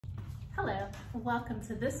Hello, welcome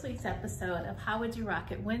to this week's episode of How Would You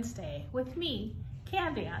Rock It Wednesday with me,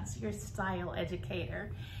 Candace, your style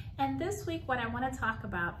educator. And this week what I want to talk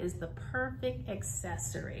about is the perfect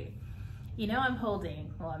accessory. You know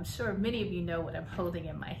I'm sure many of you know what I'm holding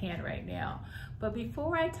in my hand right now. But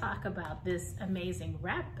before I talk about this amazing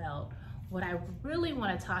wrap belt, what I really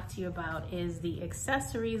want to talk to you about is the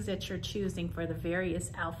accessories that you're choosing for the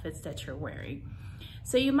various outfits that you're wearing.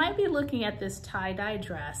 So you might be looking at this tie-dye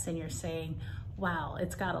dress and you're saying, wow,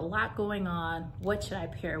 it's got a lot going on. What should I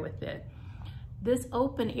pair with it? This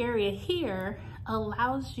open area here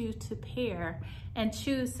allows you to pair and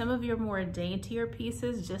choose some of your more daintier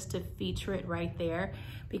pieces just to feature it right there.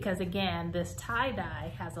 Because again, this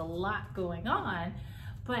tie-dye has a lot going on,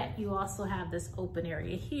 but you also have this open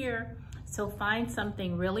area here. So find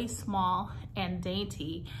something really small and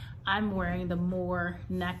dainty. I'm wearing the More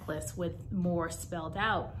necklace with More spelled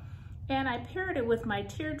out. And I paired it with my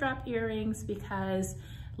teardrop earrings because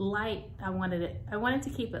I wanted to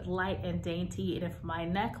keep it light and dainty. And if my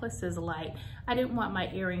necklace is light, I didn't want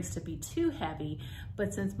my earrings to be too heavy.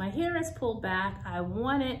 But since my hair is pulled back, I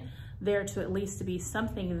wanted there to at least to be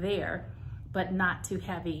something there, but not too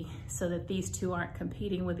heavy so that these two aren't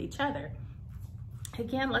competing with each other.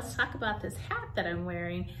 Again, let's talk about this hat that I'm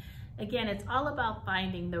wearing. Again, it's all about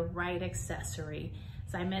finding the right accessory.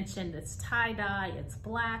 As I mentioned, it's tie-dye, it's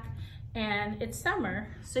black, and it's summer.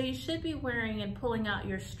 So you should be wearing and pulling out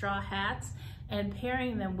your straw hats and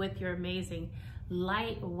pairing them with your amazing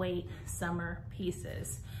lightweight summer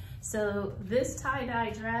pieces. So this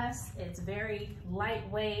tie-dye dress, it's very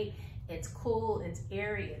lightweight, it's cool, it's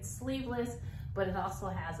airy, it's sleeveless, but it also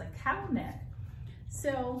has a cowl neck.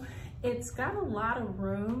 So it's got a lot of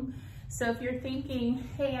room. So if you're thinking,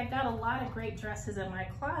 hey, I got a lot of great dresses in my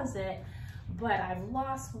closet, but I've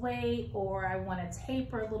lost weight or I want to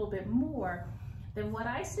taper a little bit more, then what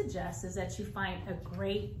I suggest is that you find a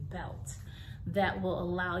great belt that will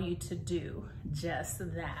allow you to do just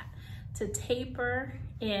that. To taper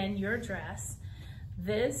in your dress,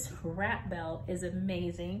 this wrap belt is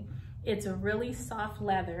amazing. It's a really soft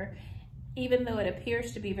leather. Even though it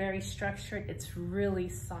appears to be very structured, it's really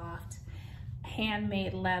soft.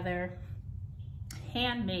 Handmade leather,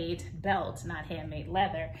 handmade belt, not handmade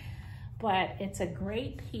leather, but it's a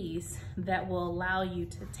great piece that will allow you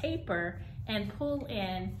to taper and pull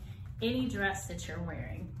in any dress that you're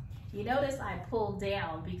wearing. You notice I pull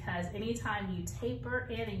down because anytime you taper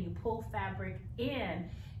in and you pull fabric in,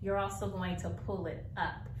 you're also going to pull it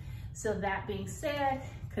up. So that being said,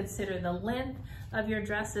 consider the length of your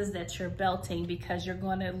dresses that you're belting because you're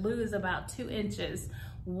going to lose about 2 inches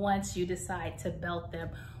once you decide to belt them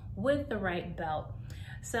with the right belt.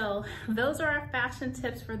 So those are our fashion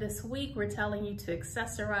tips for this week. We're telling you to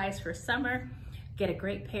accessorize for summer. Get a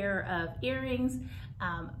great pair of earrings,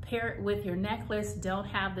 pair it with your necklace. Don't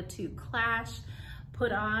have the two clash.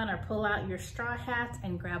 Put on or pull out your straw hats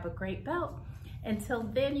and grab a great belt. Until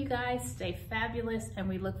then, you guys, stay fabulous, and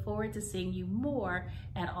we look forward to seeing you more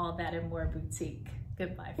at All That and More Boutique.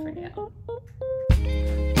 Goodbye for now.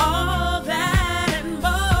 All that